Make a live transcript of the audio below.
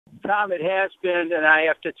Tom, it has been, and I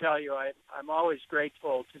have to tell you, I'm always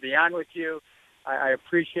grateful to be on with you. I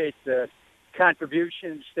appreciate the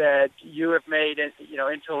contributions that you have made,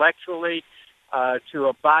 intellectually, to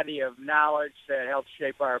a body of knowledge that helps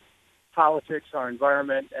shape our politics, our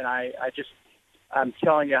environment, and I'm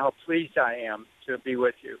telling you how pleased I am to be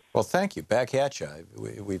with you. Well, thank you. Back at you.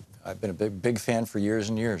 I've been a big fan for years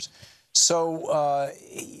and years. So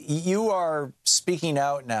you are speaking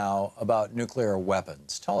out now about nuclear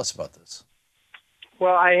weapons. Tell us about this.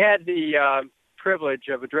 Well, I had the privilege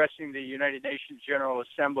of addressing the United Nations General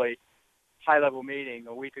Assembly high-level meeting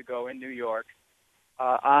a week ago in New York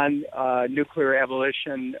on nuclear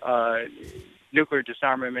abolition, nuclear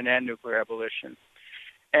disarmament, and nuclear abolition.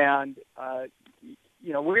 And,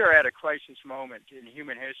 we are at a crisis moment in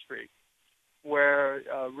human history where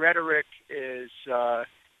rhetoric is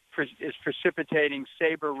precipitating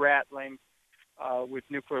saber-rattling with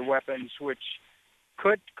nuclear weapons, which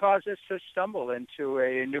could cause us to stumble into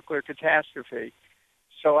a nuclear catastrophe.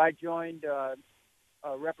 So I joined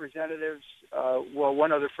representatives,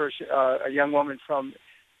 one other person, a young woman from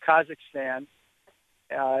Kazakhstan,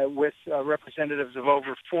 with representatives of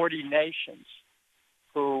over 40 nations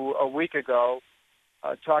who a week ago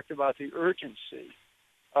talked about the urgency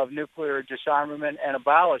of nuclear disarmament and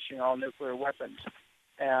abolishing all nuclear weapons.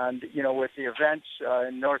 And, with the events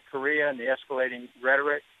in North Korea and the escalating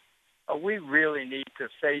rhetoric, we really need to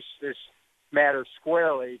face this matter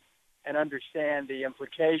squarely and understand the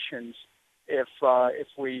implications if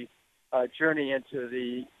we journey into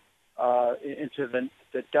the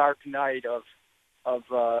dark night of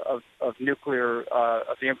nuclear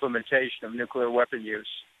of the implementation of nuclear weapon use.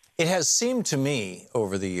 It has seemed to me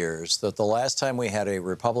over the years that the last time we had a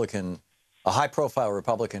high-profile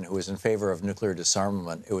Republican who was in favor of nuclear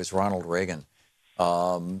disarmament, it was Ronald Reagan,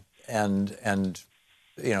 and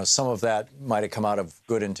some of that might have come out of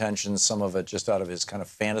good intentions, some of it just out of his kind of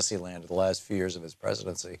fantasy land of the last few years of his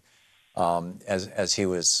presidency, as he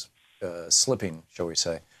was slipping, shall we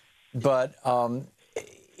say. But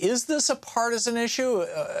is this a partisan issue?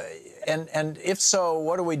 And if so,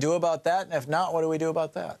 what do we do about that? And if not, what do we do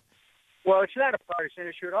about that? Well, it's not a partisan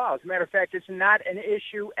issue at all. As a matter of fact, it's not an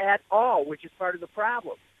issue at all, which is part of the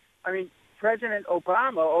problem. I mean, President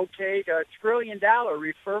Obama okayed a $1 trillion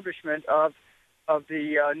refurbishment of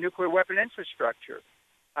the nuclear weapon infrastructure.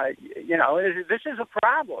 This is a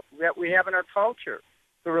problem that we have in our culture.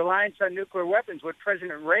 The reliance on nuclear weapons. What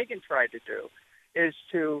President Reagan tried to do is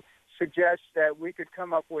to suggest that we could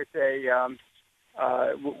come up with a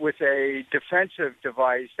defensive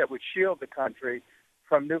device that would shield the country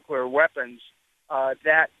from nuclear weapons.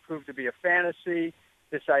 That proved to be a fantasy.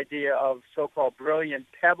 This idea of so-called brilliant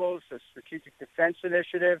pebbles, the Strategic Defense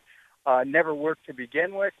Initiative, never worked to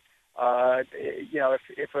begin with.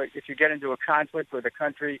 If you get into a conflict with a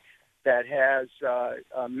country that has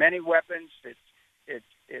many weapons, it's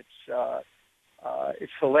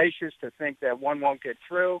fallacious to think that one won't get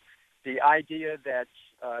through. The idea that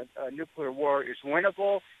a nuclear war is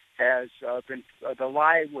winnable has been the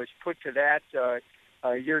lie was put to that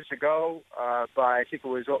years ago by, I think it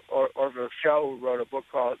was Orville Shaw, who wrote a book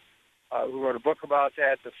about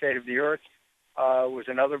that. The Fate of the Earth was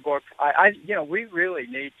another book. We really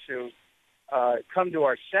need to come to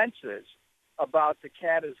our senses about the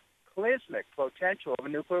cataclysmic potential of a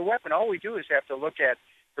nuclear weapon. All we do is have to look at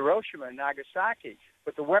Hiroshima and Nagasaki,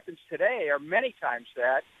 but the weapons today are many times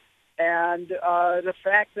that. And the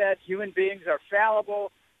fact that human beings are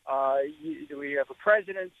fallible, we have a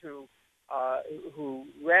president who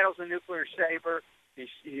rattles a nuclear saber.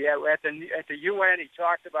 At the UN, he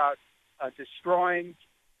talked about destroying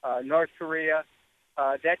North Korea.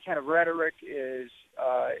 That kind of rhetoric is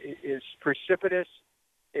precipitous.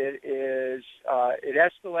 It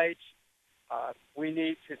escalates. We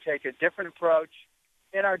need to take a different approach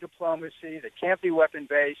in our diplomacy that can't be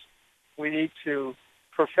weapon-based. We need to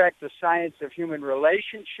perfect the science of human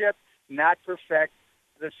relationship, not perfect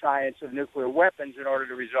the science of nuclear weapons in order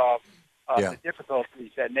to resolve the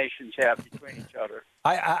difficulties that nations have between each other.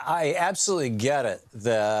 I absolutely get it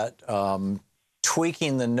that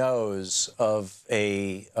tweaking the nose of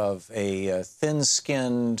a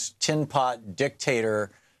thin-skinned tin pot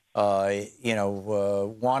dictator,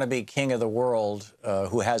 wannabe king of the world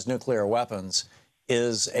who has nuclear weapons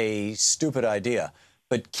is a stupid idea.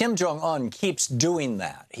 But Kim Jong-un keeps doing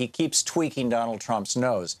that. He keeps tweaking Donald Trump's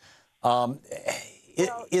nose.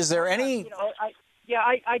 Is there any...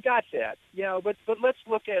 I got that. But let's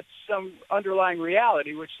look at some underlying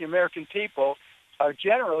reality which the American people are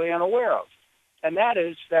generally unaware of. And that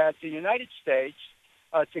is that the United States,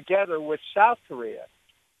 together with South Korea,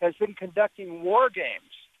 has been conducting war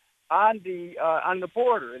games on the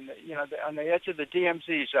border, on the edge of the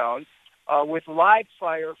DMZ zone, with live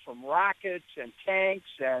fire from rockets and tanks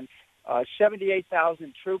and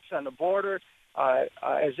 78,000 troops on the border,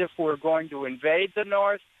 as if we're going to invade the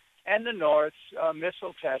North. And the North's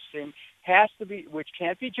missile testing has to be, which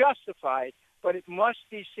can't be justified, but it must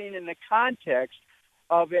be seen in the context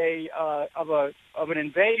of an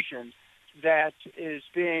invasion that is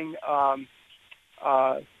being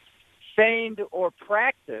feigned or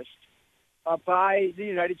practiced by the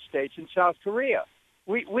United States and South Korea.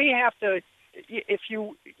 We have to, if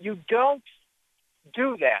you don't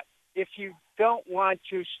do that, if you don't want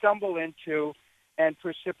to stumble into and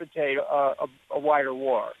precipitate a wider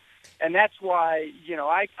war. And that's why,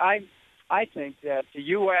 I think that the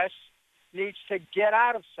U.S. needs to get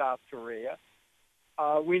out of South Korea.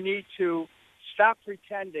 We need to stop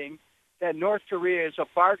pretending that North Korea is a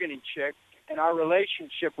bargaining chip in our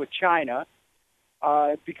relationship with China,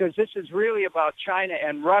 because this is really about China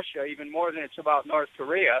and Russia, even more than it's about North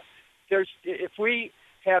Korea. If we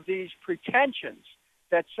have these pretensions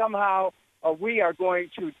that somehow we are going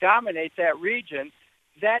to dominate that region,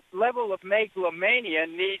 that level of megalomania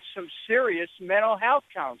needs some serious mental health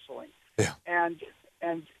counseling. Yeah.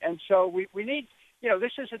 And so we need,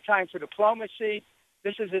 this is a time for diplomacy.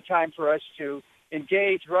 This is a time for us to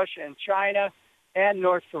engage Russia and China and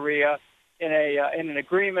North Korea in an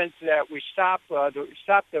agreement that we stop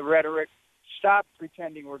the rhetoric, stop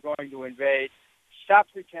pretending we're going to invade, stop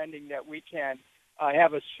pretending that we can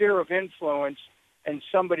have a sphere of influence in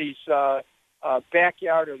somebody's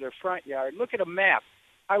backyard or their front yard. Look at a map.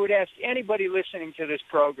 I would ask anybody listening to this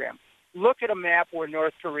program, look at a map where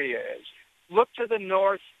North Korea is. Look to the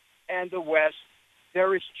north and the west.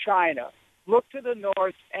 There is China. Look to the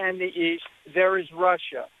north and the east. There is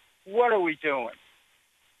Russia. What are we doing?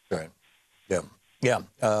 Right. Yeah,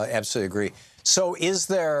 absolutely agree. So is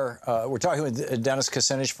there, we're talking with Dennis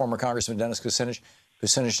Kucinich, former Congressman Dennis Kucinich.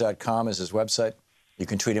 Kucinich.com is his website. You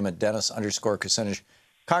can tweet him at Dennis_Kucinich.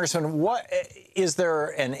 Congressman, what is there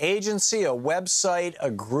an agency, a website,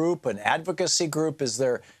 a group, an advocacy group? Is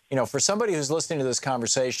there, for somebody who's listening to this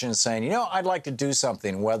conversation and saying, I'd like to do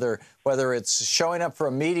something, whether it's showing up for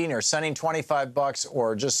a meeting or sending $25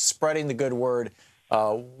 or just spreading the good word,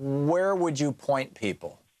 where would you point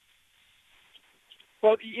people?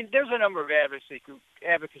 Well, there's a number of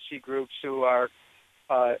advocacy groups who are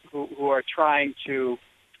trying to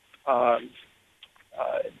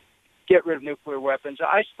get rid of nuclear weapons.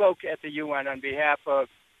 I spoke at the UN on behalf of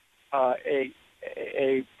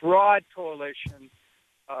a broad coalition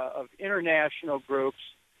of international groups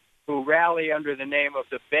who rally under the name of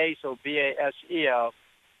the BASEL, B-A-S-E-L,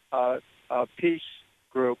 peace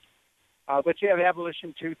group. But you have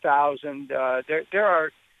Abolition 2000. There are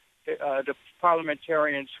the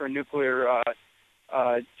parliamentarians for nuclear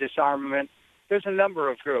disarmament. There's a number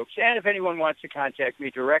of groups. And if anyone wants to contact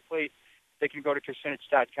me directly, they can go to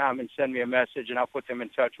Kucinich.com and send me a message, and I'll put them in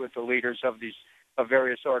touch with the leaders of these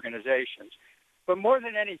various organizations. But more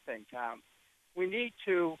than anything, Tom, we need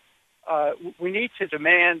to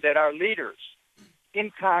demand that our leaders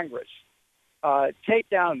in Congress take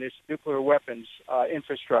down this nuclear weapons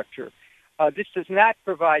infrastructure. This does not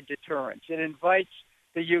provide deterrence. It invites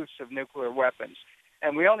the use of nuclear weapons.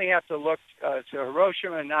 And we only have to look to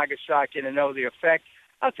Hiroshima and Nagasaki to know the effect.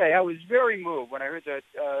 I'll tell you, I was very moved when I heard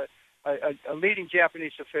that a leading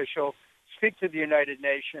Japanese official speak to the United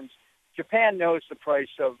Nations. Japan knows the price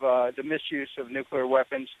of the misuse of nuclear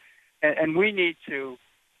weapons, and we need to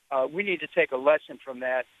take a lesson from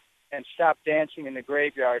that and stop dancing in the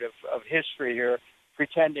graveyard of history here,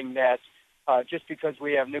 pretending that just because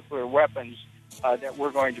we have nuclear weapons that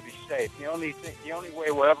we're going to be safe. The only way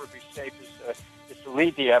we'll ever be safe is to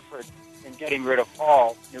lead the effort in getting rid of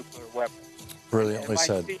all nuclear weapons. Brilliantly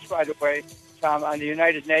said. My speech, by the way, Tom, on the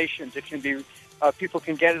United Nations, it can be people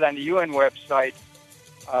can get it on the UN website,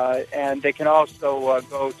 and they can also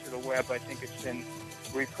go to the web. I think it's been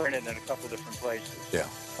reprinted in a couple different places. Yeah.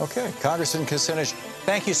 Okay. Congressman Kucinich,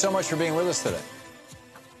 thank you so much for being with us today.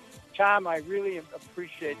 Tom, I really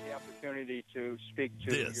appreciate the opportunity to speak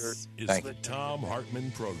to this your... This is the Thom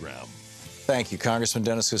Hartmann Program. Thank you, Congressman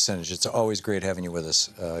Dennis Kucinich. It's always great having you with us.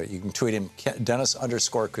 You can tweet him,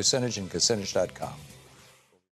 Dennis_Kucinich and Kucinich.com.